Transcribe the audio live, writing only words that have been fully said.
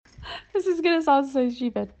This is gonna sound so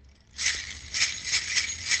stupid.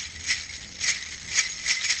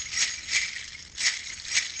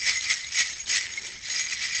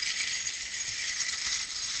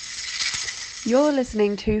 You're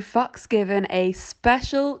listening to Fucks Given, a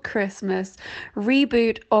special Christmas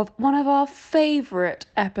reboot of one of our favourite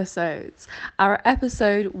episodes, our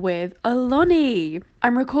episode with Aloni.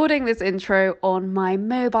 I'm recording this intro on my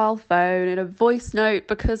mobile phone in a voice note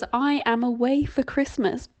because I am away for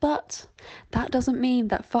Christmas, but that doesn't mean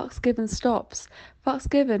that Fucks Given stops. Fucks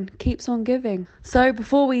Given keeps on giving. So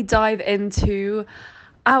before we dive into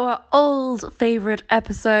our old favourite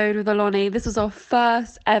episode with Aloni, this was our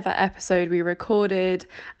first ever episode we recorded,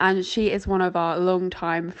 and she is one of our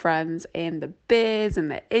long-time friends in the biz, in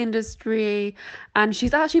the industry, and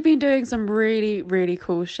she's actually been doing some really, really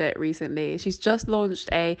cool shit recently. She's just launched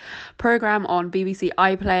a programme on BBC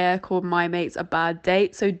iPlayer called My Mate's a Bad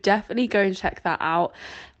Date, so definitely go and check that out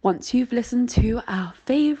once you've listened to our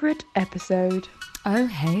favourite episode. Oh,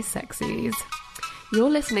 hey, sexies. You're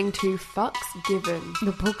listening to Fucks Given,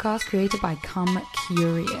 the podcast created by Come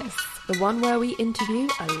Curious, the one where we interview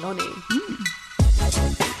Aloni.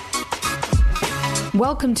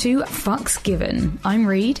 Welcome to Fucks Given. I'm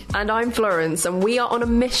Reed. And I'm Florence, and we are on a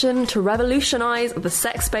mission to revolutionise the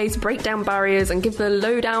sex space, break down barriers, and give the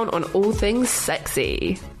lowdown on all things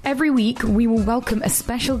sexy. Every week, we will welcome a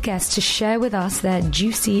special guest to share with us their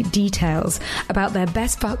juicy details about their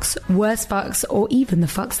best fucks, worst fucks, or even the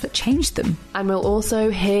fucks that changed them. And we'll also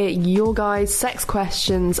hear your guys' sex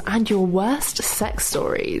questions and your worst sex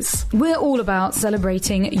stories. We're all about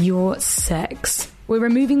celebrating your sex. We're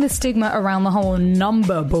removing the stigma around the whole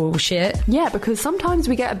number bullshit. Yeah, because sometimes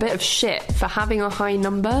we get a bit of shit for having a high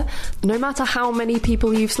number. No matter how many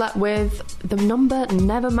people you've slept with, the number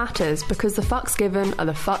never matters because the fucks given are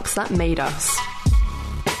the fucks that made us.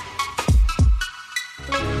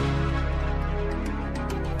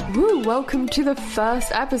 Woo, welcome to the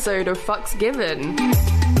first episode of Fucks Given.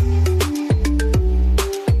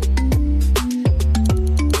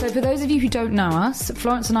 So for those of you who don't know us,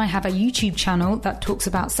 Florence and I have a YouTube channel that talks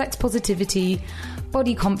about sex positivity,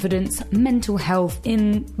 body confidence, mental health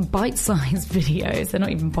in bite-sized videos. They're not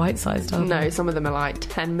even bite-sized, are they? No, some of them are like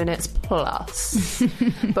 10 minutes plus.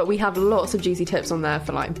 But we have lots of juicy tips on there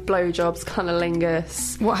for like blowjobs,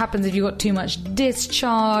 cunnilingus. What happens if you've got too much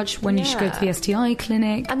discharge, when you should go to the STI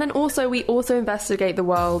clinic. And then also, we also investigate the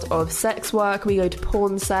world of sex work. We go to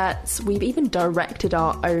porn sets. We've even directed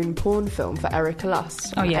our own porn film for Erica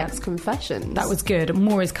Lust. Oh, yeah. Ex-Confessions. That was good.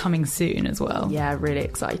 More is coming soon as well. Yeah, really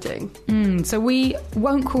exciting. So we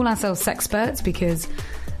won't call ourselves sexperts because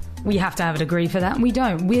we have to have a degree for that, and we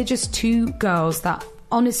don't. We're just two girls that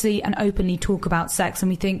honestly and openly talk about sex, and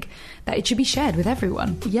we think that it should be shared with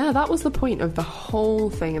everyone. Yeah, that was the point of the whole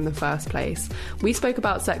thing in the first place. We spoke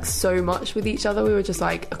about sex so much with each other, we were just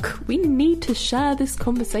like, we need to share this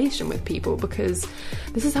conversation with people because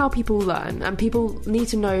this is how people learn, and people need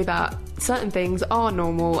to know that certain things are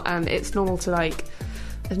normal, and it's normal to like,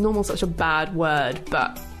 is normal such a bad word,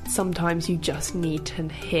 but sometimes you just need to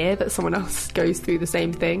hear that someone else goes through the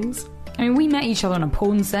same things. I mean, we met each other on a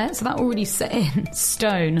porn set, so that already set in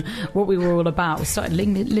stone what we were all about. We started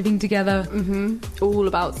living together. All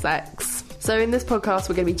about sex. So in this podcast,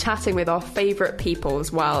 we're going to be chatting with our favourite people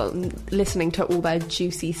as well, listening to all their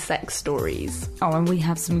juicy sex stories. Oh, and we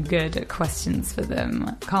have some good questions for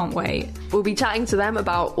them. Can't wait. We'll be chatting to them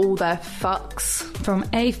about all their fucks. From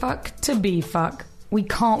A fuck to B fuck. We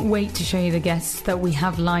can't wait to show you the guests that we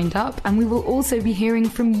have lined up, and we will also be hearing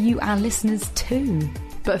from you, our listeners, too.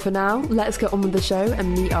 But for now, let's get on with the show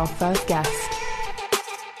and meet our first guest.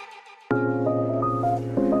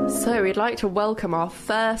 So we'd like to welcome our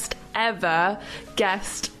first ever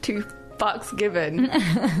guest to Fucks Given.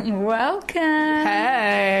 Welcome!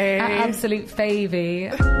 Hey! Our absolute favy.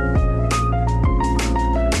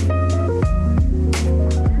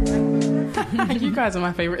 You guys are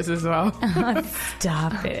my favourites as well.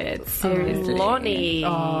 Stop it. Seriously. Aloni. Oh,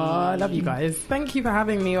 I love you guys. Thank you for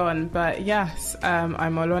having me on. But yes, I'm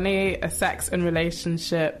Aloni, a sex and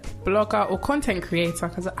relationship blogger or content creator,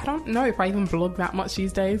 because I don't know if I even blog that much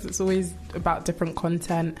these days. It's always about different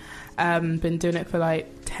content. Been doing it for like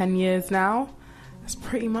 10 years now. That's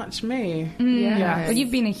pretty much me. Yeah. Well,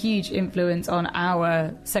 you've been a huge influence on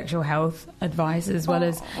our sexual health advice, as well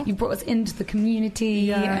as you brought us into the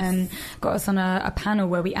community and got us on a panel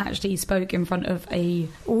where we actually spoke in front of a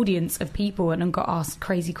audience of people and got asked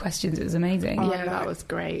crazy questions. It was amazing. Yeah, that was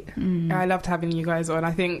great. I loved having you guys on.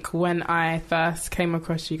 I think when I first came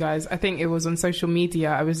across you guys, I think it was on social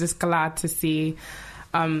media. I was just glad to see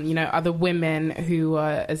other women who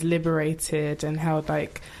were as liberated and held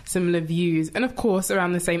like similar views, and of course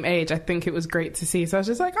around the same age. I think it was great to see. So I was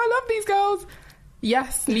just like, I love these girls.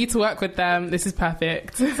 Yes, need to work with them. This is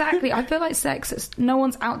perfect. Exactly. I feel like no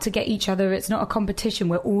one's out to get each other. It's not a competition.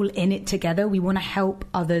 We're all in it together. We want to help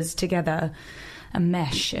others together and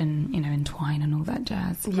mesh and, entwine and all that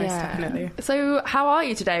jazz. Yeah, definitely. So how are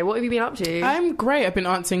you today? What have you been up to? I'm great. I've been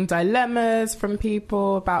answering dilemmas from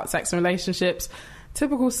people about sex and relationships.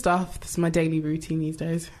 Typical stuff. This is my daily routine these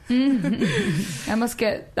days. I must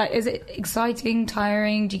get... is it exciting,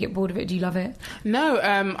 tiring? Do you get bored of it? Do you love it? No,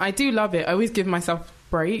 I do love it. I always give myself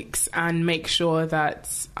breaks and make sure that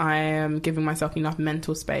I am giving myself enough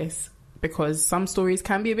mental space, because some stories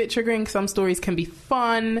can be a bit triggering, some stories can be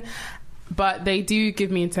fun, but they do give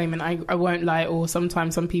me entertainment. I won't lie. Or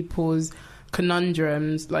sometimes some people's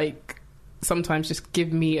conundrums, sometimes just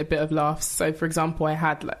give me a bit of laughs. So for example, I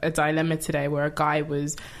had a dilemma today where a guy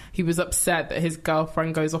was upset that his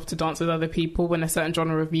girlfriend goes off to dance with other people when a certain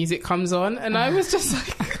genre of music comes on, and I was just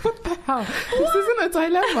like, what the hell, this isn't a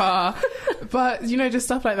dilemma. But just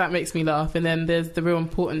stuff like that makes me laugh. And then there's the real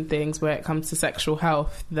important things where it comes to sexual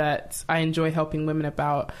health that I enjoy helping women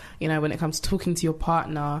about, when it comes to talking to your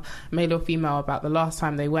partner, male or female, about the last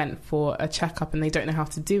time they went for a checkup and they don't know how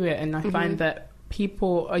to do it. And I find that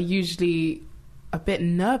people are usually a bit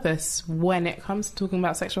nervous when it comes to talking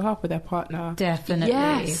about sexual health with their partner. Definitely.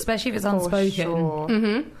 Yes, especially if it's unspoken. Sure.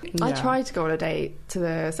 Yeah. I tried to go on a date to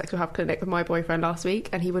the sexual health clinic with my boyfriend last week,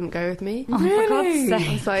 and he wouldn't go with me. Oh, for God's sake.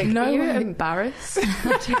 I was like, No are you way. embarrassed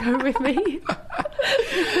to go with me?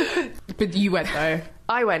 But you went though.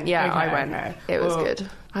 I went, yeah, Okay, I went. okay. It was Well- good.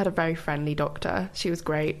 I had a very friendly doctor. She was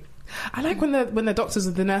great. I like when the doctors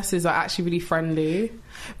or the nurses are actually really friendly,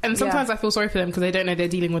 and sometimes I feel sorry for them because they don't know they're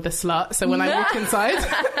dealing with a slut. So when I walk inside,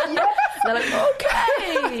 They're like,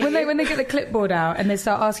 okay. When they get the clipboard out and they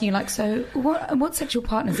start asking you, like, so what sexual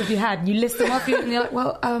partners have you had? And you list them off, and you're like,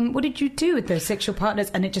 well, what did you do with those sexual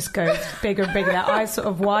partners? And it just goes bigger and bigger. Their eyes sort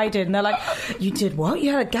of widen. And they're like, you did what?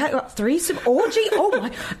 You had a threesome orgy? Oh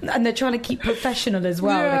my! And they're trying to keep professional as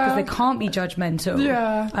well, Yeah. because they can't be judgmental.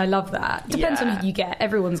 Yeah. I love that. Depends on who you get.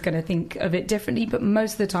 Everyone's going to think of it differently, but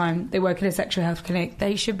most of the time they work in a sexual health clinic.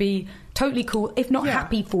 They should be totally cool, if not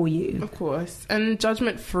happy for you. of course, and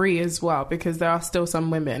judgment free as well, because there are still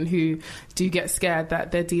some women who do get scared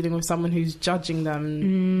that they're dealing with someone who's judging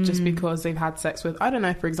them just because they've had sex with, I don't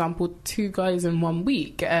know, for example, 2 guys in 1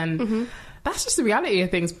 week, and that's just the reality of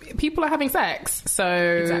things. People are having sex, so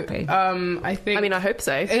Exactly. I hope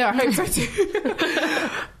so. Yeah, I hope so too.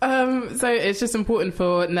 So it's just important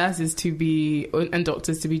for nurses to be, and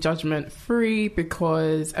doctors to be, judgment free,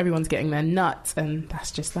 because everyone's getting their nuts, and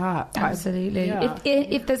that's just that. Absolutely. Yeah.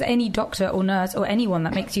 If there's any doctor or nurse or anyone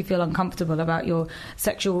that makes you feel uncomfortable about your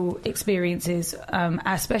sexual experiences,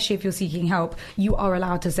 especially if you're seeking help, you are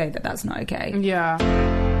allowed to say that that's not okay. Yeah.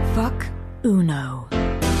 Fuck Uno.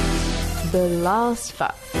 The last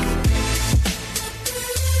fuck.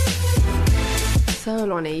 So,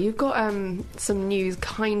 Lonnie, you've got some news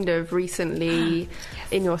kind of recently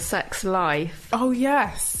in your sex life. Oh,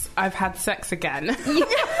 yes. I've had sex again. It'd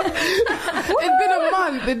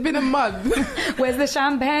been a month. Where's the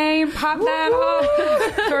champagne? Pop that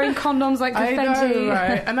off. Throwing condoms like I confetti. know,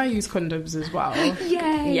 right? And I use condoms as well.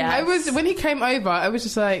 Yay. Yeah. When he came over, I was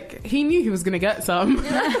just like, he knew he was going to get some.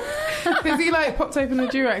 Because he popped open the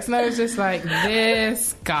Durex, and I was just like,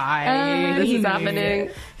 this guy. This he is knew. happening.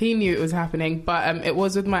 He knew it was happening, but it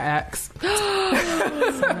was with my ex.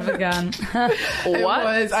 Son of a gun. It What?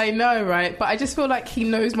 was, I know, right? But I just feel like he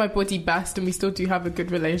knows my body best, and we still do have a good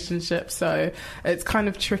relationship, so it's kind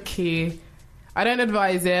of tricky. I don't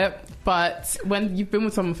advise it, but when you've been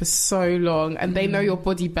with someone for so long and they know your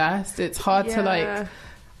body best, it's hard to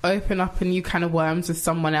open up a new can of worms with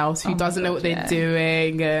someone else who doesn't know what they're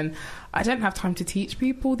doing. And I don't have time to teach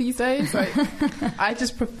people these days. I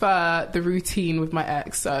just prefer the routine with my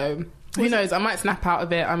ex. So who knows? I might snap out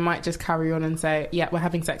of it. I might just carry on and say, yeah, we're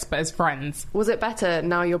having sex, but as friends. Was it better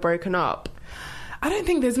now you're broken up? I don't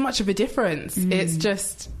think there's much of a difference. It's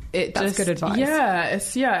just... That's good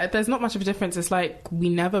advice. Yeah, there's not much of a difference. It's like we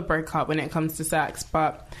never broke up when it comes to sex,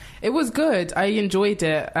 but it was good. I enjoyed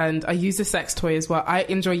it, and I use a sex toy as well. I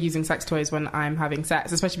enjoy using sex toys when I'm having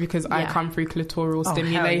sex, especially because I come through clitoral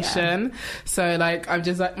stimulation. So I'm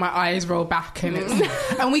just my eyes roll back, and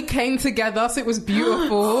it's and we came together, so it was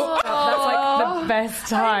beautiful. That's like the best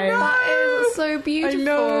time. That is so beautiful. I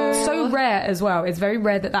know. So rare as well. It's very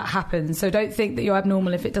rare that happens. So don't think that you're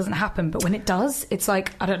abnormal if it doesn't happen. But when it does, it's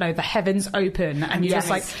like, I don't know, the heavens open, and you're just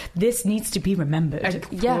like, this needs to be remembered.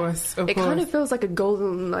 Of course. It kind of feels like a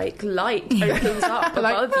golden light opens up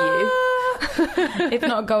above you. If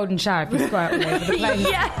not a golden shower, if you squirt all over the place.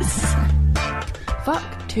 Yes!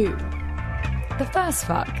 Fuck 2. The first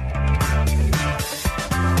fuck.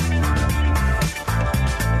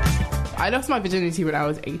 I lost my virginity when I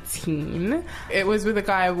was 18. It was with a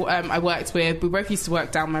guy I worked with. We both used to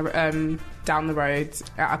work down the road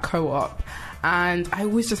at a co-op. And I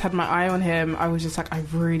always just had my eye on him. I was just like, I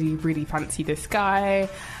really, really fancy this guy.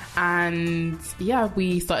 And yeah,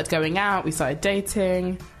 we started going out. We started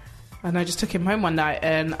dating. And I just took him home one night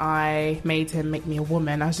and I made him make me a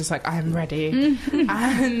woman. I was just like, I am ready.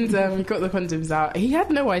 And we got the condoms out. He had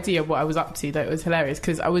no idea what I was up to, though. It was hilarious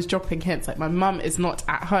because I was dropping hints like, my mum is not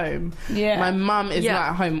at home. Yeah. My mum is not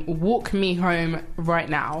at home. Walk me home right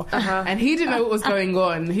now. And he didn't know what was going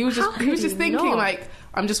on. He was just thinking like,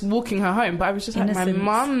 I'm just walking her home. But I was just Innocence. like,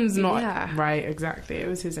 my mum's not right. Exactly. It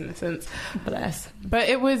was his innocence. Bless. But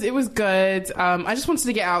it was good. I just wanted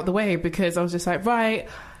to get out of the way because I was just like, right,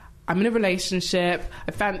 I'm in a relationship,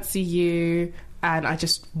 I fancy you, and I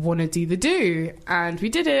just want to do the do. And we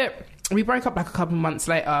did it. We broke up like a couple months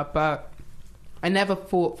later, but I never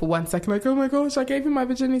thought for 1 second, like, oh my gosh, I gave him my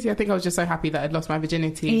virginity. I think I was just so happy that I'd lost my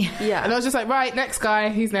virginity. Yeah. And I was just like, right, next guy,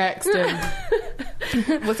 he's next.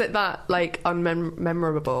 And was it that, like,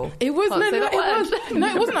 unmemorable? it was, Can't say that word.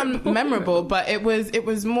 it wasn't unmemorable, but it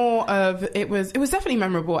was more of, it was definitely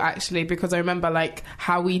memorable, actually, because I remember, like,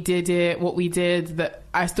 how we did it, what we did, that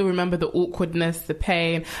I still remember the awkwardness, the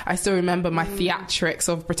pain. I still remember my theatrics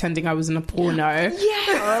of pretending I was in a porno.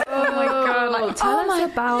 Yeah. Oh my god! Like, tell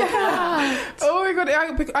us about that. Oh my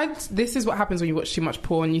god! This is what happens when you watch too much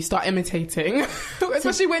porn. You start imitating,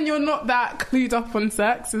 especially when you're not that clued up on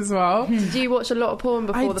sex as well. Did you watch a lot of porn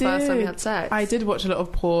before the first time you had sex? I did watch a lot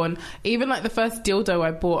of porn. Even like the first dildo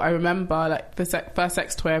I bought, I remember like the first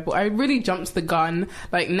sex toy I bought. I really jumped the gun.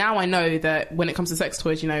 Like now I know that when it comes to sex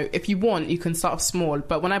toys, you know, if you want, you can start off small.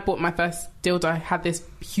 But when I bought my first dildo, I had this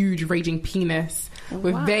huge raging penis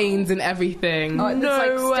with veins and everything. Oh, it's No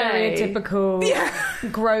like way.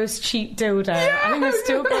 stereotypical, gross, cheap dildo. I think I've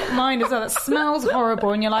still got mine as well. That smells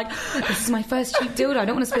horrible, and you're like, this is my first cheap dildo. I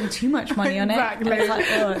don't want to spend too much money on it. Exactly. And it's like,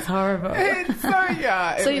 oh, it's horrible.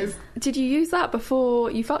 So did you use that before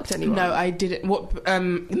you fucked anyone? No, I didn't.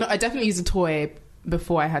 No, I definitely used a toy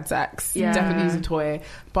before I had sex. Yeah. Definitely used a toy.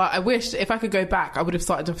 But I wish if I could go back, I would have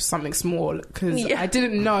started off something small because I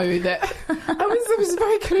didn't know that. I was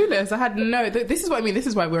very clueless. I had no. This is what I mean. This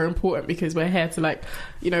is why we're important, because we're here to, like,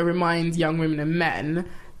 you know, remind young women and men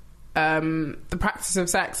the practice of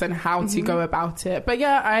sex and how to go about it. But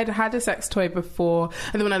yeah, I had a sex toy before,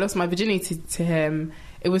 and then when I lost my virginity to him,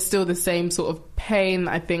 it was still the same sort of pain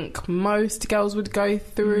I think most girls would go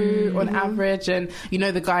through on average. And, you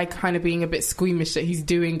know, the guy kind of being a bit squeamish that he's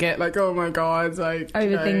doing it, like, oh my God, like...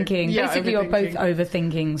 Overthinking. You know, Basically, you're both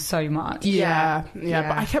overthinking so much. Yeah.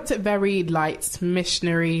 But I kept it very light,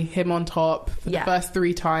 missionary, him on top for the first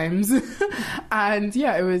 3 times. And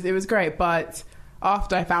yeah, it was great. But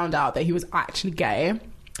after I found out that he was actually gay...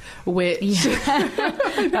 which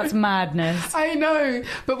that's madness. I know,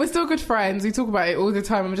 but we're still good friends. We talk about it all the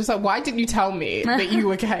time. I'm just like, why didn't you tell me that you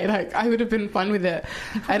were gay? Like, I would have been fun with it.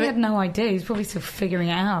 I had no idea. He's probably still figuring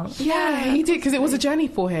it out. Yeah, he did, because it was a journey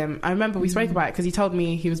for him. I remember we spoke about it because he told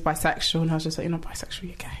me he was bisexual, and I was just like, you're not bisexual,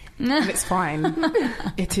 you're gay. And it's fine.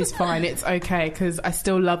 It is fine. It's okay, because I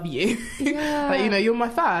still love you. Like, you know, you're my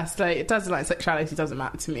first. Like, it doesn't, like, sexuality doesn't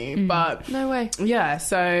matter to me. But no way. Yeah,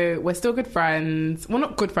 so we're still good friends. Well,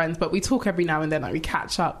 not good friends, but we talk every now and then. Like, we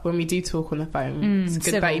catch up when we do talk on the phone. It's a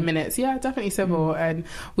good civil. 30 minutes. Yeah, definitely civil. And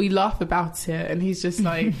we laugh about it. And he's just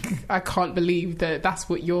like, I can't believe that that's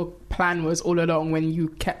what your plan was all along when you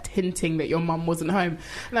kept hinting that your mum wasn't home.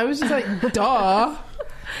 And I was just like, duh.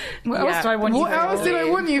 What else do I want you for? What else did I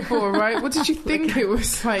want you for, right? What did you think it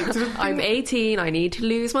was like? I'm 18, I need to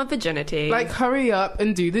lose my virginity. Like, hurry up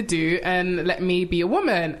and do the do and let me be a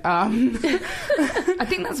woman. I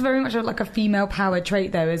think that's very much like a female power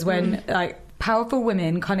trait, though, is when, like, powerful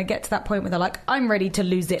women kind of get to that point where they're like, I'm ready to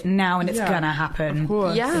lose it now and it's gonna happen.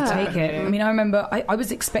 Course, yeah. So take it. I mean, I remember I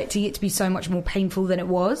was expecting it to be so much more painful than it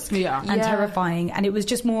was. And terrifying, and it was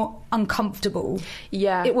just more uncomfortable.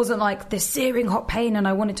 Yeah. It wasn't like this searing hot pain and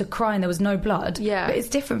I wanted to cry and there was no blood. Yeah. But it's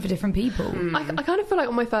different for different people. I kind of feel like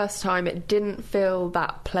on my first time it didn't feel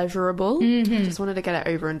that pleasurable. I just wanted to get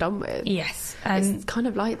it over and done with. Yes. And it's kind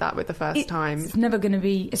of like that with the first time. It's never going to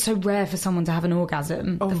be... It's so rare for someone to have an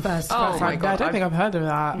orgasm the first time. Oh my God. I don't think I've heard of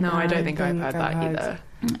that. No, I don't think I've heard that either.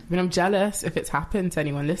 I mean, I'm jealous if it's happened to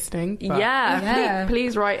anyone listening. But... Yeah.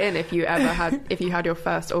 Please write in if you ever had, if you had your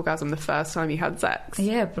first orgasm the first time you had sex.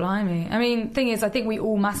 Yeah, blimey. I mean, thing is, I think we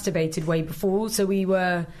all masturbated way before, so we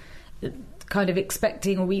were kind of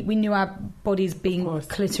expecting, or we knew our bodies being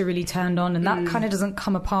clitorally turned on, and that kind of doesn't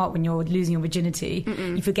come apart when you're losing your virginity.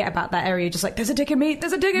 You forget about that area, just like, there's a dick in me,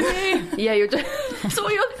 there's a dick in me. Yeah, you're just that's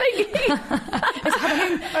what you're thinking. It's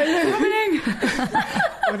happening.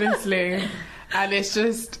 Honestly. And it's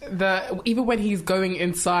just even when he's going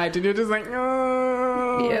inside, and you're just like,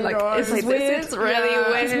 oh, yeah, like, God. it's weird. It's really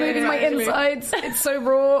weird. It's moving my insides. It's so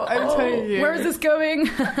raw. I'm telling you. Where is this going?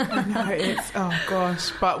 No, it's, oh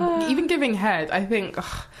gosh. But even giving head, I think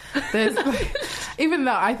there's even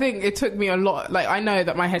that, I think it took me a lot. Like, I know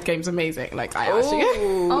that my head game's amazing. Like, I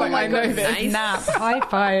actually, like, my I know God, this. snap, high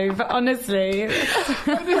five, honestly.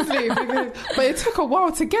 Honestly, but it took a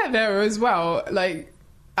while to get there as well. Like,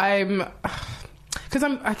 because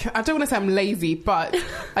I don't want to say I'm lazy, but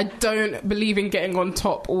I don't believe in getting on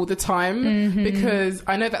top all the time, because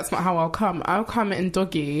I know that's not how I'll come. I'll come in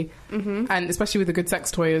doggy, and especially with a good sex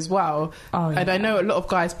toy as well. And I know a lot of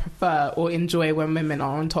guys prefer or enjoy when women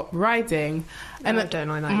are on top riding. And I don't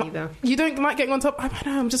like that either. You don't like getting on top? I don't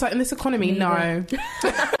know. I'm just like, in this economy, no.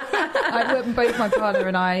 Both my partner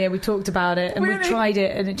and I, we talked about it, and we tried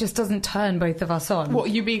it, and it just doesn't turn both of us on. What,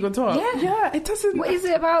 you being on top? Yeah, it doesn't. What is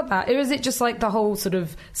it about that? Or is it just like the whole sort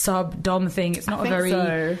of sub-dom thing? It's not a very,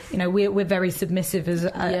 you know, we're very submissive as,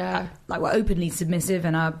 like, we're openly submissive,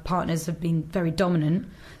 and our partners have been very dominant.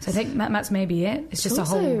 So I think that's maybe it. It's just a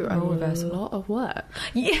whole role reversal. A lot of work.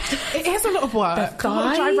 Yeah, it is a lot of work. A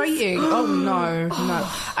lot of gyrating. Oh no.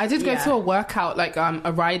 I did go to a workout, like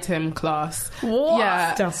a ride him class. What?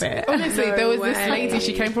 Yeah. Stop it. Honestly, there was this lady.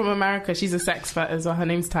 She came from America. She's a sex vet as well. Her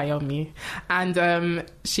name's Tayomi, and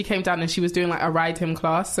she came down and she was doing like a ride him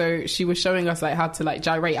class. So she was showing us like how to like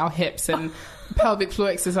gyrate our hips and pelvic floor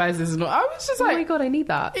exercises and all. I was just like, oh my God, I need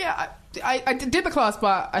that. Yeah. I did the class,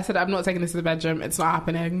 but I said I'm not taking this to the bedroom. It's not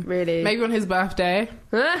happening. Really? Maybe on his birthday.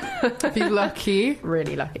 If he's lucky.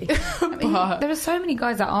 Really lucky. I mean, there are so many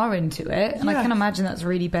guys that are into it, and I can imagine that's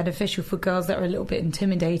really beneficial for girls that are a little bit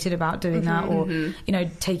intimidated about doing that, or you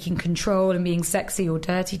know, taking control and being sexy or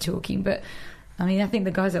dirty talking. But I mean, I think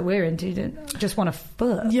the guys that we're into just want to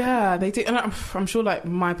fuck. Yeah, they do. And I'm sure like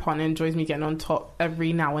my partner enjoys me getting on top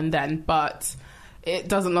every now and then, but it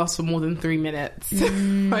doesn't last for more than 3 minutes.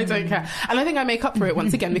 I don't care. And I think I make up for it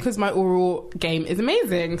once again because my oral game is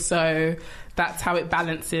amazing. So that's how it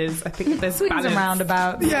balances. I think there's swings balance. and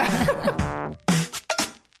roundabouts. Yeah.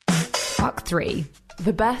 Fuck 3.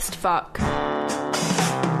 The best fuck.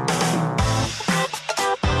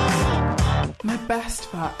 My best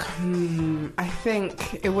fuck. I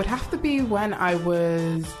think it would have to be when I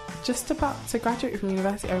was just about to graduate from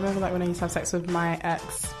university. I remember like when I used to have sex with my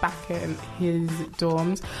ex back in his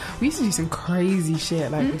dorms. We used to do some crazy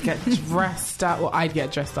shit. Like we'd get dressed up, or I'd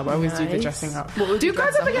get dressed up. I always do the dressing up. Do you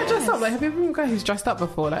guys ever get dressed up? Like, have you ever been a guy who's dressed up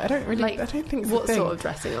before? Like, I don't think it's what a thing. sort of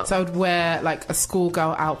dressing up? So I would wear like a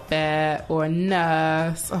schoolgirl outfit or a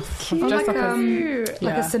nurse. Dressed up as,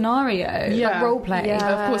 like a scenario, like role play.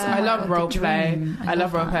 Yeah. Of course, I love role play. I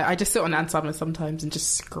love role that. play. I just sit on Ann Summers sometimes and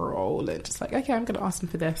just scroll and just like, okay, I'm going to ask them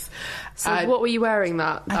for this. So what were you wearing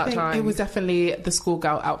that I think time? It was definitely the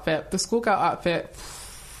schoolgirl outfit. The schoolgirl outfit,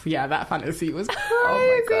 yeah, that fantasy was crazy.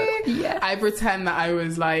 Oh my God. Yeah. I pretend that I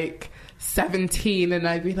was like 17 and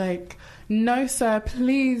I'd be like, no sir,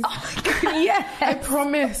 please. Oh my God, yeah. I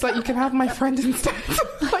promise, like you can have my friend instead.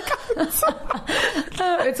 Like,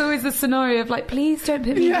 it's always the scenario of like, please don't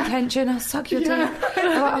put me in detention, I'll suck your dick,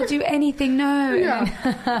 I'll do anything, no.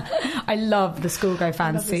 I love the schoolgirl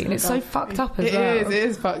fantasy, and it's so fucked up as well. It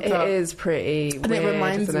is fucked up. It is pretty and weird, it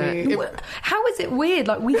reminds me. How is it weird?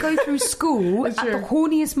 Like, we go through school at the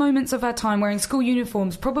horniest moments of our time, wearing school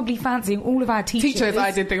uniforms, probably fancying all of our teachers.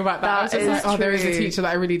 I did think about that. I was just like, oh, there is a teacher that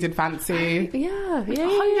I really did fancy. Yeah, 100%.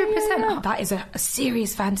 Oh, that is a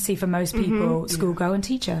serious fantasy for most people. Schoolgirl and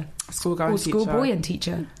teacher. Schoolgirl or and teacher. Schoolboy and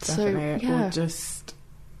teacher. Definitely. Or just,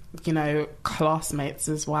 you know, classmates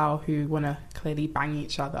as well who want to clearly bang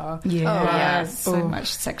each other. So much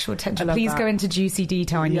sexual tension. Please go into juicy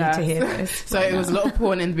detail. I need to hear this. So it was a lot of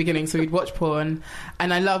porn in the beginning, so we'd watch porn,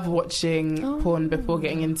 and I love watching porn before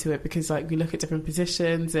getting into it because like we look at different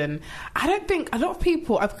positions, and I don't think a lot of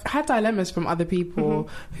people, I've had dilemmas from other people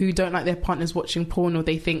who don't like their partners watching porn, or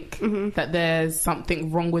they think that there's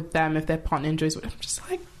something wrong with them if their partner enjoys it. I'm just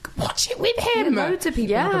like, watch it with him. Yeah, loads of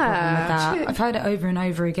people have a problem with that. I've heard it over and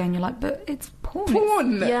over again. You're like, but it's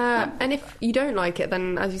porn. Yeah, and if you don't like it,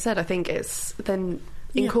 then as you said, I think it's then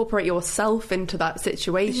incorporate yourself into that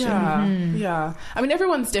situation. Yeah. I mean,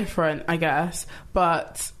 everyone's different, I guess,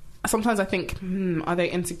 but sometimes I think, are they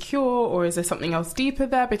insecure or is there something else deeper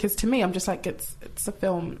there? Because to me, I'm just like, it's a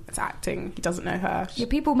film, it's acting. He doesn't know her. Yeah,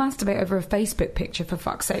 people masturbate over a Facebook picture, for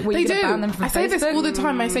fuck's sake. They do. Ban them from I say this Facebook? all the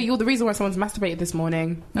time. I say, you're the reason why someone's masturbated this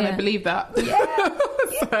morning. And I believe that. Yeah.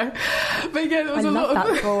 But yeah, there was I a love lot that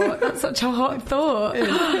of... thought. That's such a hot thought.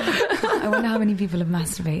 I wonder how many people have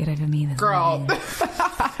masturbated over me this Girl. morning.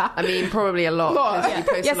 I mean, probably a lot. 'cause you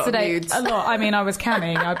post Yesterday, a lot of nudes. I mean, I was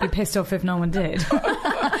camming. I'd be pissed off if no one did.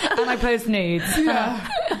 And I post nudes. Yeah.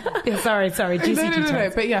 Yeah, sorry. Juicy No.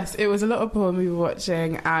 details. But yes, it was a lot of porn we were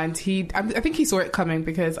watching, and I think he saw it coming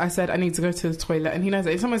because I said I need to go to the toilet, and he knows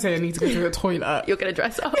that if someone say I need to go to the toilet, You're going to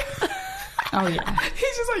dress up. Oh, yeah.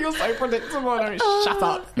 he's just like, you're so predictable. And shut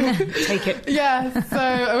up. Take it. Yeah, so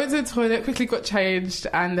I went to the toilet, quickly got changed,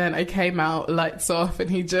 and then I came out, lights off, and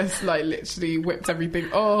he just like literally whipped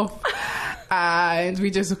everything off. And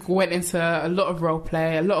we just went into a lot of role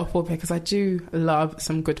play, a lot of foreplay, because I do love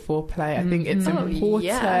some good foreplay. I think it's important.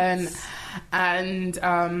 Yes. And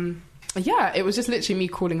yeah, it was just literally me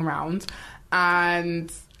calling around,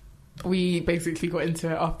 and we basically got into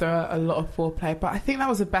it after a lot of foreplay. But I think that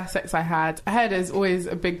was the best sex I had. Head is always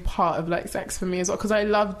a big part of like sex for me as well, because I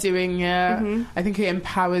love doing it. I think it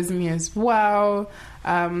empowers me as well.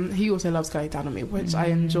 He also loves going down on me, which I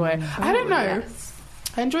enjoy. I don't know. Yes.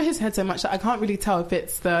 I enjoy his head so much that I can't really tell if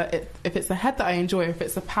it's the head that I enjoy, or if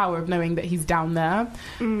it's the power of knowing that he's down there.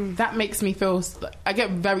 That makes me feel. I get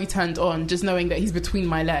very turned on just knowing that he's between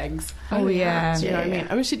my legs. Oh, yeah. Do you know what I mean?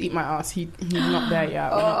 I wish he'd eat my ass. He's not there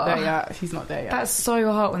yet. We're not there yet. He's not there yet. That's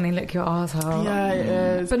so hot when they lick your arsehole. Yeah, it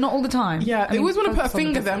is. But not all the time. Yeah, I they always want to put a focus on the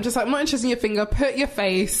finger there. I'm just like, I'm not interested in your finger. Put your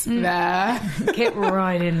face there. Get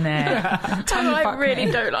right in there. Tongue I fuck really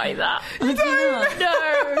me. don't like that. You don't?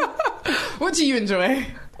 No. What do you enjoy?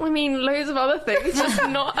 I mean, loads of other things, just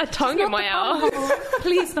not a tongue in my ass.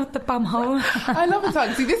 Please, not the bum hole. I love a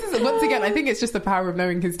tongue. See, this is, once again, I think it's just the power of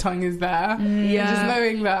knowing his tongue is there. Yeah. Just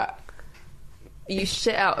knowing that. You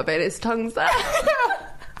shit out a bit, his tongue's there.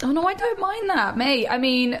 Oh no, I don't mind that, mate. I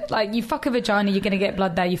mean, like, you fuck a vagina, you're gonna get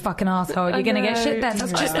blood there. You fuck an asshole, you're gonna get shit there.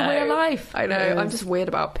 That's just the way of life. I know. I'm just weird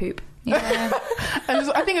about poop. Yeah. And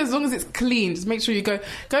I think as long as it's clean, just make sure you go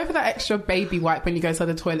for that extra baby wipe when you go to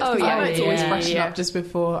the toilet. Oh, I like to always yeah, freshen yeah. up just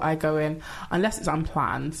before I go in, unless it's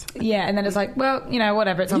unplanned. Yeah, and then it's like, well, you know,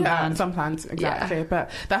 whatever, it's Yeah, unplanned. it's unplanned, exactly. Yeah. But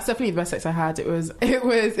that's definitely the best sex I had. It was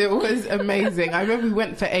amazing. I remember we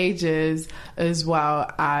went for ages as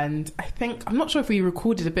well, and I'm not sure if we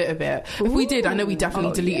recorded a bit of it. If we did, I know we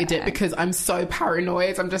definitely deleted it because I'm so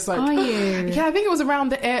paranoid. I'm just like, Are you? Yeah, I think it was around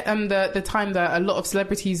the time that a lot of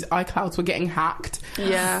celebrities' iClouds were getting hacked.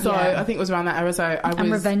 Yeah. So Yeah. I think it was around that era. So I was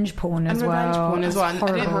And revenge porn as well. Revenge porn as well. That's And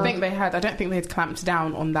I horrible. don't think they had clamped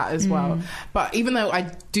down on that as well. But even though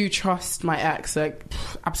I do trust my ex, like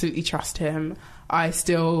absolutely trust him, I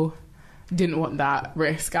still didn't want that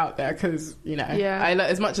risk out there because, you know,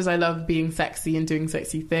 as much as I love being sexy and doing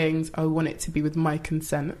sexy things, I want it to be with my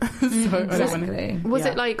consent. So I don't want to. Was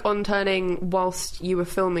it like on turning whilst you were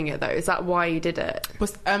filming it though? Is that why you did it?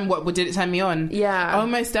 What did it turn me on? Yeah. Oh,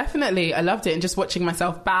 most definitely. I loved it, and just watching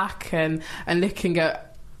myself back and looking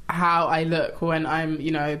at how I look when I'm,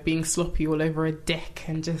 you know, being sloppy all over a dick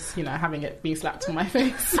and just, you know, having it being slapped on my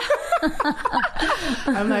face.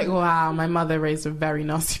 I'm like, wow, my mother raised a very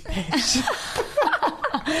nasty bitch.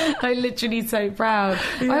 I'm literally so proud.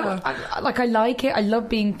 Yeah. I like it. I love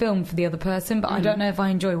being filmed for the other person, but I don't know if I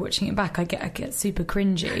enjoy watching it back. I get super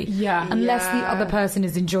cringy. Yeah. Unless the other person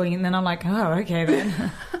is enjoying it, then I'm like, oh, okay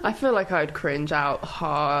then. I feel like I'd cringe out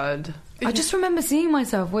hard. I just remember seeing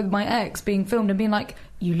myself with my ex being filmed and being like,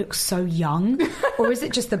 you look so young? Or is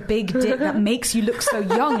it just the big dick that makes you look so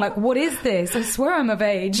young? Like, what is this? I swear I'm of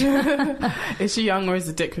age. Is she young or is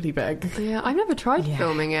the dick really big? Yeah, I've never tried Yeah.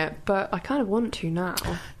 filming it, but I kind of want to now.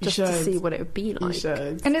 Just to should. see what it would be like. You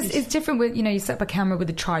should. And it's different with, you know, you set up a camera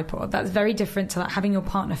with a tripod. That's very different to like having your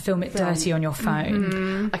partner film it dirty on your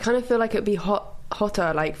phone. I kind of feel like it would be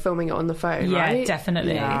hotter, like filming it on the phone, Yeah, right?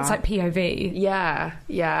 Definitely. Yeah. It's like POV. Yeah,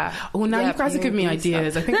 yeah. Oh, now Yeah, you guys are giving me POV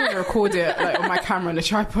ideas. stuff. I think I'm going to record it like, on my camera on a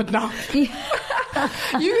tripod now. You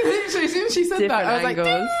literally, as soon as she said that, I was like,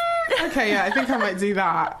 angles. "Ding!" Okay, yeah, I think I might do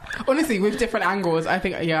that. Honestly, with different angles, I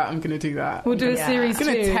think, yeah, I'm going to do that. We'll do a Yeah. series I'm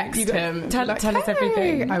going too. to text You got- him. Tell like, us "Hey."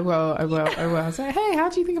 everything. I will. Say, hey, how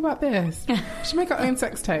do you think about this? We should make our own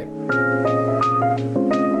sex tape.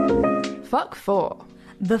 Fuck 4.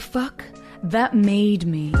 The fuck that made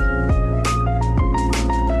me.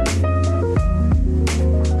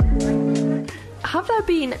 Have there there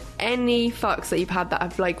been any fucks that you've had that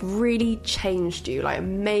have like really changed you, like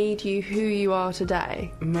made you who you are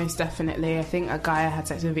today? Most definitely. I think a guy I had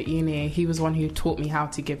sex with at uni, he was one who taught me how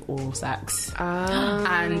to give oral sex.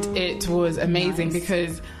 And it was amazing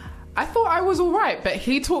because I thought I was all right, but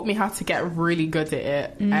he taught me how to get really good at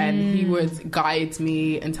it. And he would guide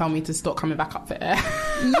me and tell me to stop coming back up for air.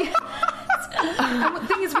 Yeah. And the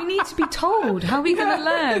thing is, we need to be told. How are we going to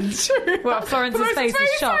learn? True. Well, Florence's face is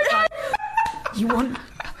shocked. Like, you want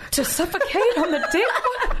to suffocate on the dick?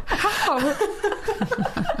 How?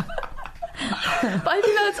 But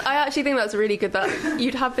I actually think that's really good that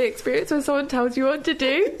you'd have the experience when someone tells you what to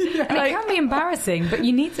do. Yeah. And it can be embarrassing, but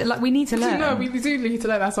you need to, we need to learn. No, we do need to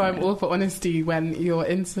learn. That's why I'm all for honesty when you're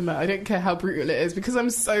intimate. I don't care how brutal it is because I'm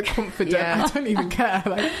so confident. I don't even care.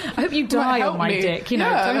 Like, I hope you die on my dick.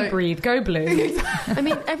 Don't breathe. Go blue. I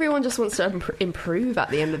mean, everyone just wants to improve at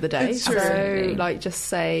the end of the day. It's true. So, just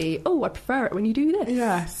say, "Oh, I prefer it when you do this."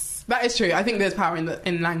 Yes. That is true. I think there's power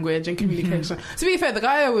in language and communication. To be fair, the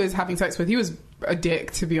guy I was having sex with, he was a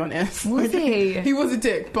dick, to be honest. Was he? He was a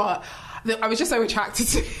dick, but I was just so attracted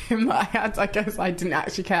to him that I guess I didn't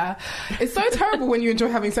actually care. It's so terrible when you enjoy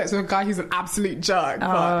having sex with a guy who's an absolute jerk.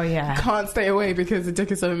 Oh, yeah. Can't stay away because the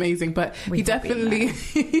dick is so amazing. But he definitely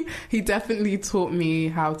taught me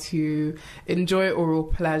how to enjoy oral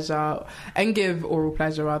pleasure and give oral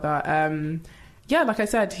pleasure, rather. Yeah, like I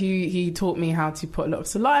said, he taught me how to put a lot of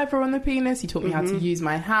saliva on the penis. He taught me how to use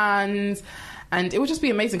my hands. And it would just be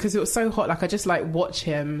amazing because it was so hot. Like, I just, watch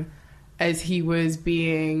him as he was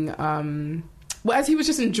being... as he was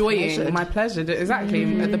just enjoying my pleasure. Exactly,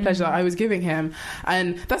 the pleasure that I was giving him.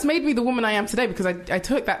 And that's made me the woman I am today because I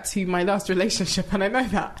took that to my last relationship. And I know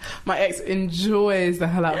that my ex enjoys the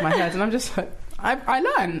hell out of my head. And I'm just like... I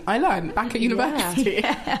learn back at university.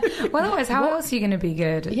 Yeah. Well, otherwise, how else are you going to be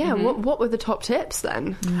good? Yeah, what were the top tips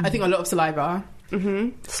then? I think a lot of saliva.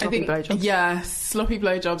 Sloppy blowjobs. Yeah, sloppy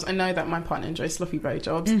blowjobs. I know that my partner enjoys sloppy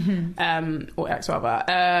blowjobs, or ex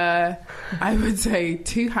rather. I would say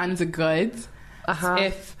 2 hands are good.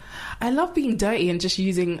 If I love being dirty and just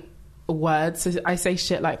using words, so I say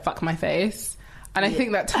shit like "fuck my face." And I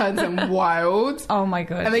think that turns them wild. Oh my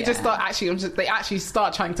god! And they just start they actually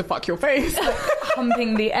start trying to fuck your face,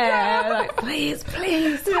 humping the air, like please.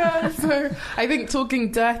 Yeah. So I think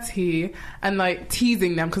talking dirty and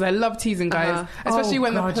teasing them, because I love teasing guys, especially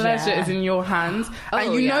when the pleasure is in your hands,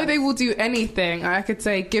 and you know they will do anything. I could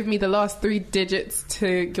say, give me the last 3 digits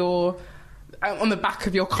to your. On the back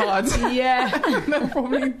of your card. Yeah. They'll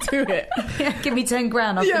probably do it. Yeah, give me 10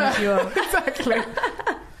 grand, I'll finish you up. Exactly.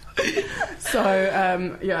 So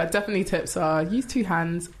definitely tips are use 2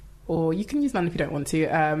 hands, or you can use none if you don't want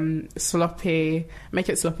to. Sloppy, make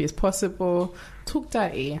it sloppy as possible. Talk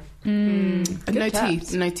dirty. No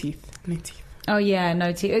teeth. Oh yeah,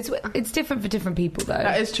 no teeth. It's different for different people though.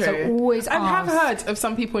 That is true. So always ask. I have heard of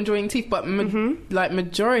some people enjoying teeth, but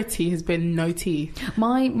majority has been no teeth.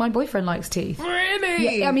 My boyfriend likes teeth.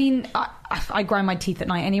 Really? Yeah, I mean, I grind my teeth at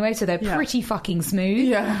night anyway, so they're pretty fucking smooth.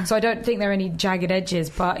 Yeah. So I don't think there are any jagged edges.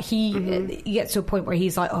 But he gets to a point where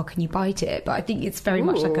he's like, "Oh, can you bite it?" But I think it's very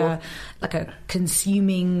much like a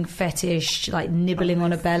consuming fetish, like nibbling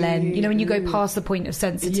on a bell end. You know, when you go past the point of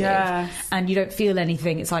sensitive and you don't feel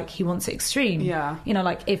anything, it's like he wants extreme. Yeah. You know,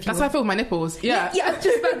 like if that's how I feel with my nipples. Yeah. Yeah.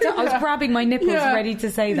 I was grabbing my nipples, ready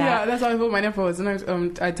to say that. Yeah, that's how I feel with my nipples,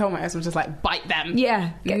 and I told my ex, I was just like, bite them.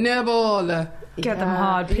 Yeah. Nibble. Get them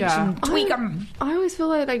hard, pinch them, tweak them. I always feel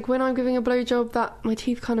like when I'm giving a blowjob that my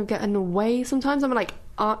teeth kind of get in the way sometimes. I'm like,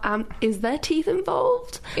 is there teeth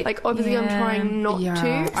involved? Like, obviously I'm trying not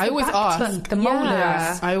to. I always ask. The molars.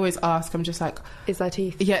 Yeah. I always ask. I'm just like, is there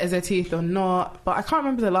teeth? Yeah, is there teeth or not? But I can't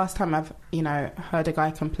remember the last time I've, heard a guy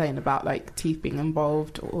complain about like teeth being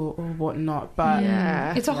involved or whatnot. But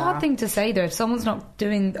it's a hard thing to say though. If someone's not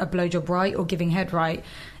doing a blowjob right or giving head right,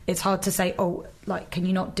 it's hard to say, can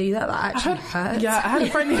you not do that? That actually hurts. Yeah, I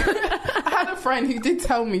had a friend who did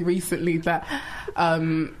tell me recently that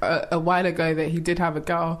a while ago that he did have a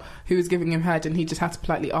girl who was giving him head and he just had to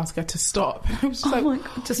politely ask her to stop. I was just my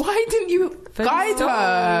God, why didn't you guide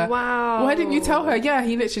her? Wow. Why didn't you tell her? Yeah,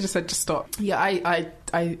 he literally just said, just stop. Yeah,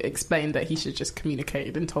 I explained that he should just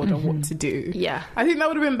communicate and told her what to do. Yeah. I think that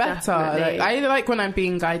would have been better. I like when I'm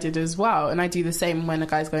being guided as well. And I do the same when a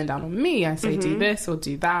guy's going down on me. I say, do this or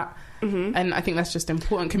do that. And I think that's just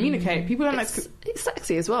important. Communicate. People don't it's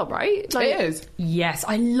sexy as well, right? Like, it is. Yes,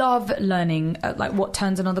 I love learning what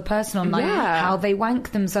turns another person on, how they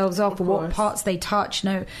wank themselves off, or what parts they touch.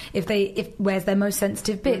 If where's their most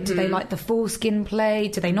sensitive bit? Do they like the foreskin play?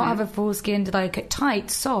 Do they not have a foreskin? Do they like it tight,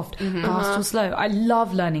 soft, fast or slow? I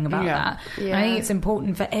love learning about that. Yeah. I think it's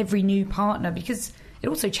important for every new partner because it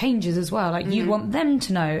also changes as well. Like you want them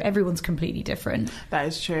to know everyone's completely different. That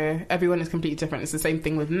is true. Everyone is completely different. It's the same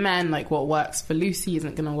thing with men. Like what works for Lucy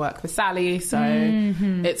isn't going to work for Sally. So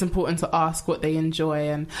it's important to ask what they enjoy.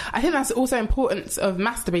 And I think that's also importance of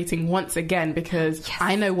masturbating once again, because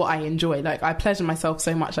I know what I enjoy. Like I pleasure myself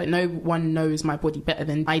so much. Like no one knows my body better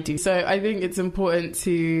than I do. So I think it's important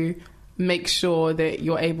to make sure that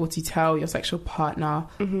you're able to tell your sexual partner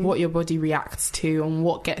what your body reacts to and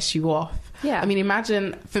what gets you off. Yeah. I mean,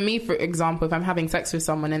 imagine, for me, for example, if I'm having sex with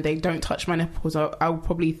someone and they don't touch my nipples, I'll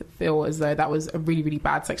probably feel as though that was a really, really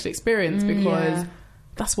bad sexual experience, because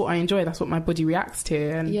that's what I enjoy. That's what my body reacts to.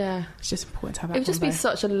 And it's just important to have that. It would just be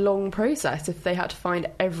such a long process if they had to find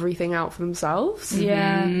everything out for themselves.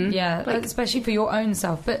 Yeah, like, especially for your own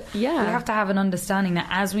self. But we have to have an understanding that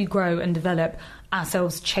as we grow and develop,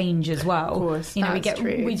 ourselves change as well. Of course, you know,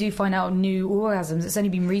 we do find out new orgasms. It's only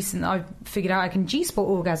been recent that I've figured out I can G-spot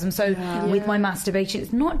orgasm. So with my masturbation,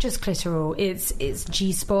 it's not just clitoral, it's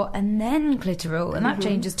G-spot and then clitoral, and that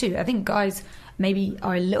changes too. I think guys maybe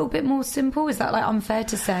are a little bit more simple. Is that like unfair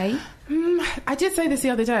to say? I did say this the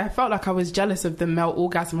other day. I felt like I was jealous of the male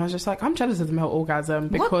orgasm. I was just like, I'm jealous of the male orgasm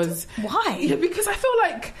because... What? Why? Yeah, because I feel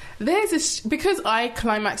like there's this... Because I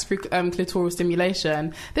climax through clitoral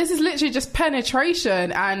stimulation, this is literally just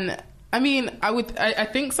penetration. And I mean, I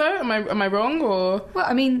think so. Am I wrong? Or... Well,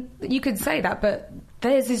 I mean, you could say that, but...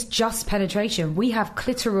 Theirs is just penetration. We have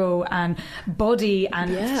clitoral and body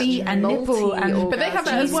and feet and nipple, and but they have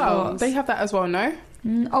that as well. They have that as well, no?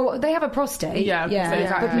 Oh, they have a prostate. Yeah.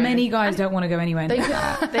 Exactly. But many guys don't want to go anywhere near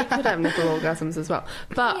that. They could have nipple orgasms as well.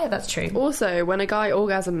 But yeah, that's true. Also, when a guy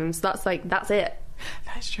orgasms, that's it.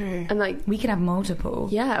 That's true. And like we could have multiple.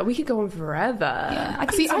 Yeah, we could go on forever. Yeah, I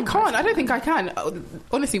can't. I don't think I can.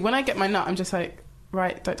 Honestly, when I get my nut, I'm just like,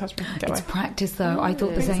 right, don't touch me. Get away. It's practice, though. I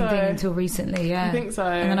thought the same thing until recently, yeah. I think so.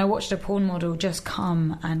 And then I watched a porn model just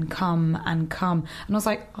come and come and come. And I was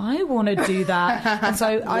like, I want to do that. And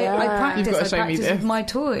so I practice with my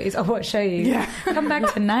toys. I want to show you. Yeah. Come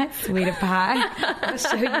back tonight, sweetie pie. I'll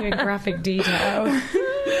show you in graphic detail.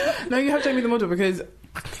 No, you have to show me the model, because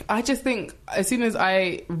I just think as soon as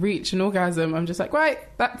I reach an orgasm, I'm just like, right,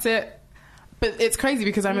 that's it. But it's crazy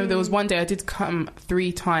because I remember there was one day I did come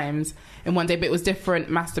 3 times in one day, but it was different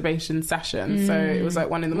masturbation sessions. So it was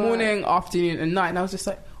like one in the morning, afternoon and night. And I was just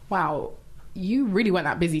like, wow, you really weren't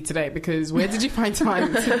that busy today, because where did you find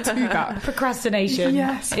time to do that? Procrastination.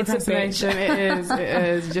 Yes, procrastination. It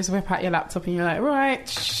is. You just whip out your laptop and you're like, right,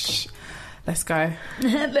 shh. Let's go.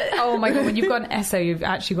 Oh my god, when you've got an essay, you've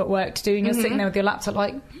actually got work to do, and you're sitting there with your laptop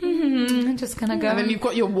like, I'm just gonna go. And then you've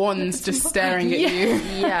got your wands just staring at you.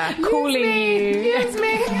 Yeah. Calling you. Yes,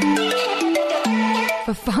 me.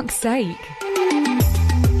 For fuck's sake.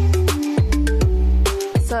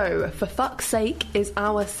 So, For Fuck's Sake is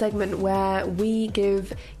our segment where we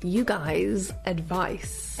give you guys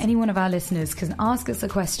advice. Any one of our listeners can ask us a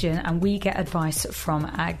question and we get advice from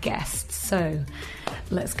our guests. So,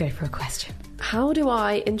 let's go for a question. How do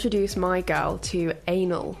I introduce my girl to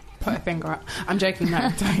anal? Put a finger up. I'm joking,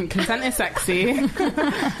 no, don't. Consent is sexy.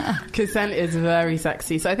 Consent is very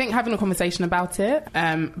sexy. So I think having a conversation about it,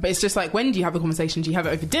 but it's just like, when do you have a conversation? Do you have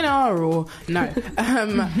it over dinner or no?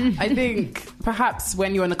 I think perhaps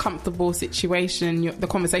when you're in a comfortable situation, the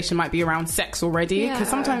conversation might be around sex already. Because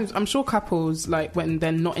sometimes I'm sure couples, like when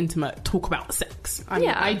they're not intimate, talk about sex.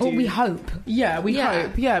 I do. Or we hope. Yeah, we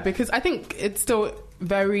hope. Yeah, because I think it's still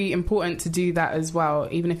very important to do that as well.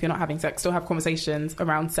 Even if you're not having sex, still have conversations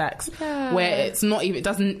around sex where it's not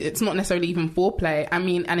necessarily even foreplay. I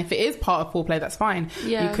mean, and if it is part of foreplay, that's fine.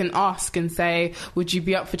 You can ask and say, would you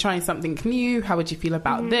be up for trying something new? How would you feel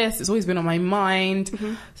about this? It's always been on my mind.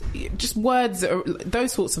 Just words,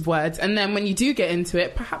 those sorts of words. And then when you do get into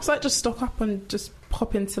it, perhaps like just stock up and just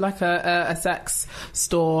pop into like a sex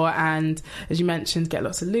store, and as you mentioned, get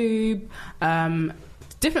lots of lube,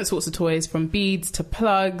 different sorts of toys, from beads to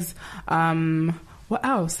plugs. What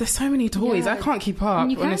else? There's so many toys. I can't keep up.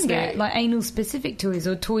 And you can honestly. get like anal specific toys,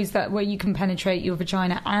 or toys where you can penetrate your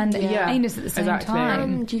vagina and anus at the same time.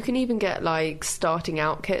 And you can even get like starting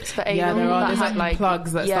out kits for anal. Yeah, there are. There's like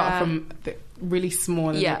plugs that start from really small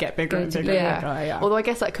and they get bigger and bigger. Yeah. Although I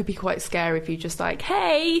guess that could be quite scary if you just like,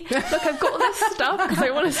 hey, look, I've got all this stuff because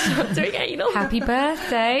I want to start doing anal. Happy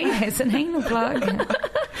birthday! It's an anal plug.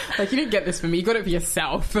 Like, you didn't get this for me, you got it for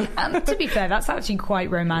yourself. And to be fair, that's actually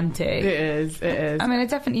quite romantic. It is. I mean, I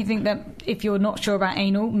definitely think that if you're not sure about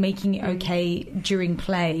anal, making it okay during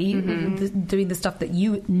play, doing the stuff that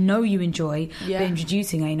you know you enjoy, but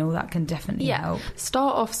introducing anal, that can definitely help.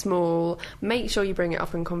 Start off small, make sure you bring it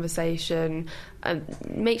up in conversation, and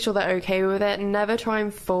make sure they're okay with it. Never try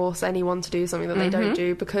and force anyone to do something that they don't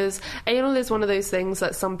do, because anal is one of those things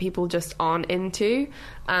that some people just aren't into,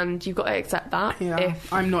 and you've got to accept that.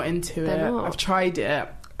 If I'm not into it. not. I've tried it.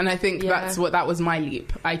 And I think that was my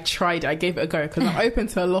leap. I tried it. I gave it a go because I'm open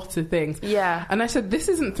to a lot of things. Yeah. And I said, this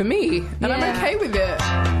isn't for me. And I'm okay with it.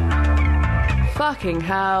 Fucking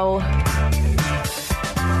hell.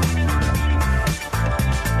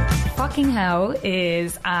 Fucking Hell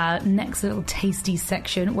is our next little tasty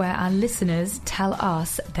section where our listeners tell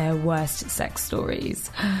us their worst sex stories.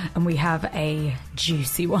 And we have a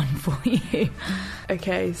juicy one for you.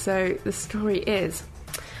 Okay, so the story is...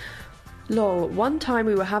 Lol, one time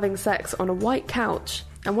we were having sex on a white couch,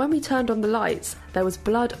 and when we turned on the lights, there was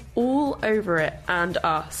blood all over it and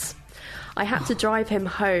us. I had to drive him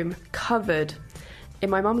home, covered, in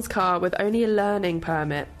my mum's car with only a learning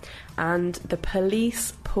permit, and the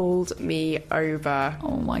police pulled me over.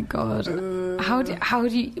 Oh my god! What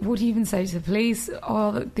do you even say to the police?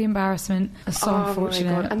 Oh, the embarrassment is so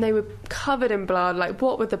unfortunate. My god. And they were covered in blood. Like,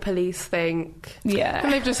 what would the police think? Yeah,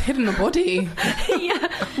 and they've just hidden the body. Yeah,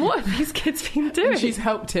 what have these kids been doing? And she's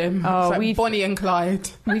helped him. Oh, it's like Bonnie and Clyde.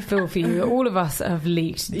 We feel for you. All of us have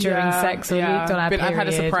leaked during sex or leaked on our period. I had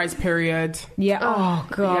a surprise period. Yeah. Oh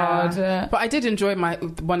god. Yeah. But I did enjoy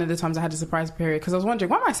one of the times I had a surprise period because I was wondering,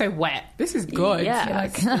 why am I so wet? This is good. Yeah,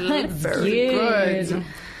 very good.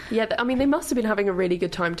 Yeah, I mean, they must have been having a really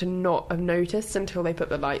good time to not have noticed until they put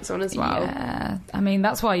the lights on as well. Yeah, I mean,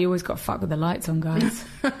 that's why you always got to fuck with the lights on, guys.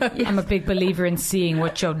 I'm a big believer in seeing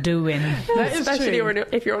what you're doing. That is especially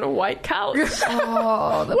if you're on a white couch.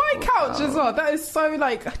 White couch as well. That is so,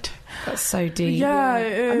 like... That's so deep. Yeah,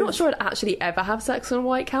 it is. I'm not sure I'd actually ever have sex on a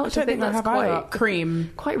white couch. I think that's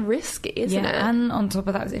quite risky, isn't it? And on top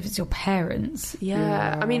of that, if it's your parents.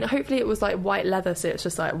 Yeah. I mean, hopefully it was like white leather, so it's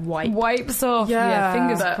just like wipes off. Yeah,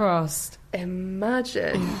 fingers crossed.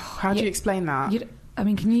 Imagine. How do you explain that? I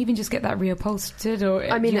mean, can you even just get that reupholstered, or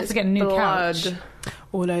I mean, you have to get a new couch?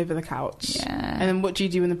 All over the couch. Yeah. And then what do you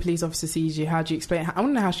do when the police officer sees you? How do you explain? I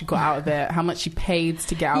want to know how she got out of it, how much she paid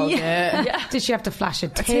to get out of it. Yeah. Did she have to flash a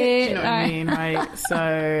tit? Do you know what I mean? Like,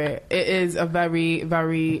 so it is a very,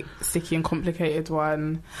 very sticky and complicated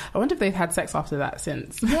one. I wonder if they've had sex after that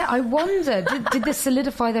since. Yeah, I wonder. Did this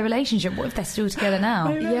solidify their relationship? What if they're still together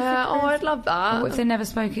now? Yeah, I'd love that. Or what if they never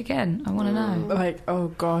spoke again? I want to know. Like, oh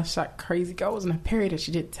gosh, that crazy girl was in a period and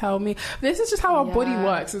she didn't tell me. This is just how our body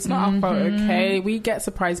works. It's not our fault, okay? We get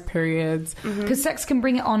surprise periods. Because sex can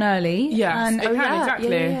bring it on early. Yes, it can, exactly.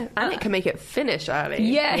 Yeah. And it can make it finish early.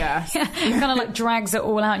 Yeah. Yes. It kind of like drags it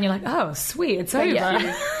all out and you're like, oh, sweet, it's over.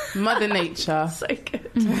 Yeah. Mother Nature. So good.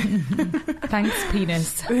 Thanks,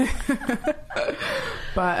 penis.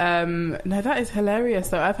 But no, that is hilarious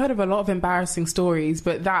though. I've heard of a lot of embarrassing stories,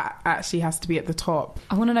 but that actually has to be at the top.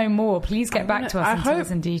 I want to know more. Please get back to us and tell us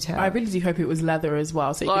in detail. I really do hope it was leather as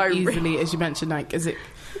well, so it could easily, as you mentioned, like, is it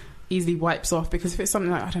easily wipes off? Because if it's something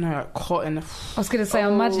like, I don't know, like cotton. I was going to say,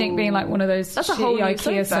 I'm imagining it being like one of those shitty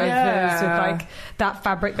IKEA sofas with like that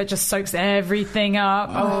fabric that just soaks everything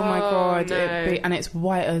up. Oh my god. No. And it's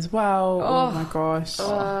white as well. Oh my gosh.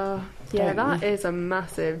 Yeah, that is a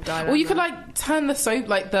massive dilemma. Or you could like turn the soap,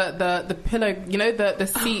 like the pillow, you know, the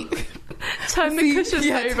seat. Turn the cushions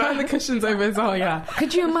over. Turn the cushions over as well, yeah.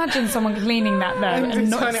 Could you imagine someone cleaning that though and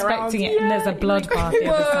not expecting it, and there's a blood bath the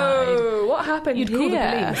other side? What happened? You'd call the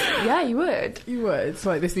police. Yeah, you would. You would. It's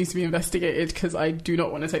like, this needs to be investigated because I do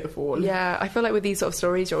not want to take the fall. Yeah, I feel like with these sort of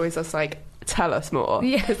stories, you're always just like, tell us more,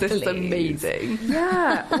 because this is amazing.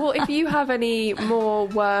 Yeah. Well, if you have any more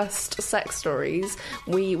worst sex stories,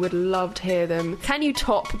 we would love to hear them. Can you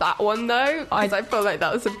top that one though? Because I feel like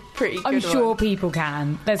that was a pretty good one. I'm sure people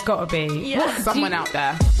can. There's got to be. Yeah. Someone out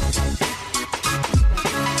there.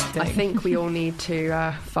 I think we all need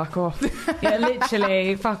to fuck off. Yeah,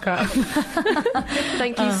 literally, fuck up.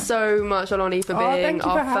 Thank you so much, Oloni, for being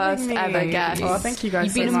our first ever guest. Oh, thank you guys.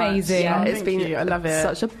 You've been so amazing. Yeah, it's been I love it.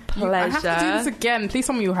 Such a pleasure. I have to do this again. Please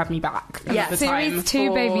tell me you'll have me back. Yeah, Series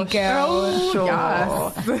 2, baby girl. Sure.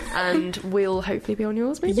 Yes. And we'll hopefully be on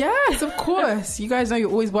yours, maybe? Yes, of course. You guys know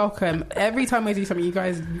you're always welcome. Every time I do something, you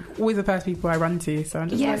guys are always the first people I run to. So I'm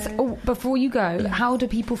just before you go, how do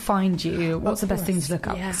people find you? What's the best thing to look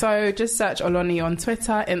up? Yeah. So just search Oloni on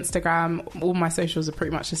Twitter, Instagram. All my socials are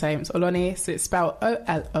pretty much the same. It's Oloni, so it's spelled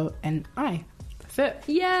Oloni. That's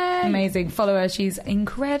it. Yay! Amazing. Follow her. She's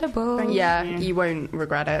incredible. Yeah, you won't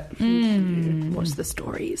regret it. Watch the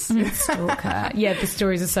stories. Stalker. Yeah, the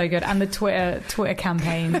stories are so good. And the Twitter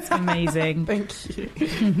campaigns, amazing. Thank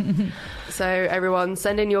you. So everyone,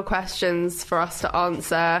 send in your questions for us to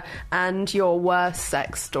answer and your worst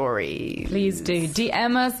sex stories. Please do.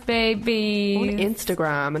 DM us, baby. On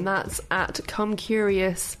Instagram, and that's at Come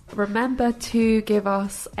Curious. Remember to give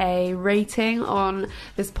us a rating on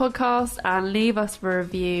this podcast and leave us a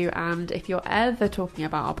review. And if you're ever talking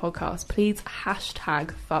about our podcast, please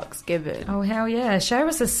hashtag #FucksGiven. Oh, hell yeah. Share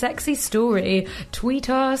us a sexy story. Tweet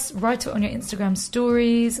us, write it on your Instagram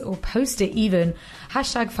stories, or post it even.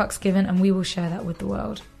 #FucksGiven, and we will share that with the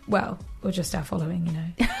world. Well, or just our following, you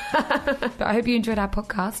know. But I hope you enjoyed our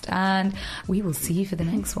podcast, and we will see you for the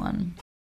next one.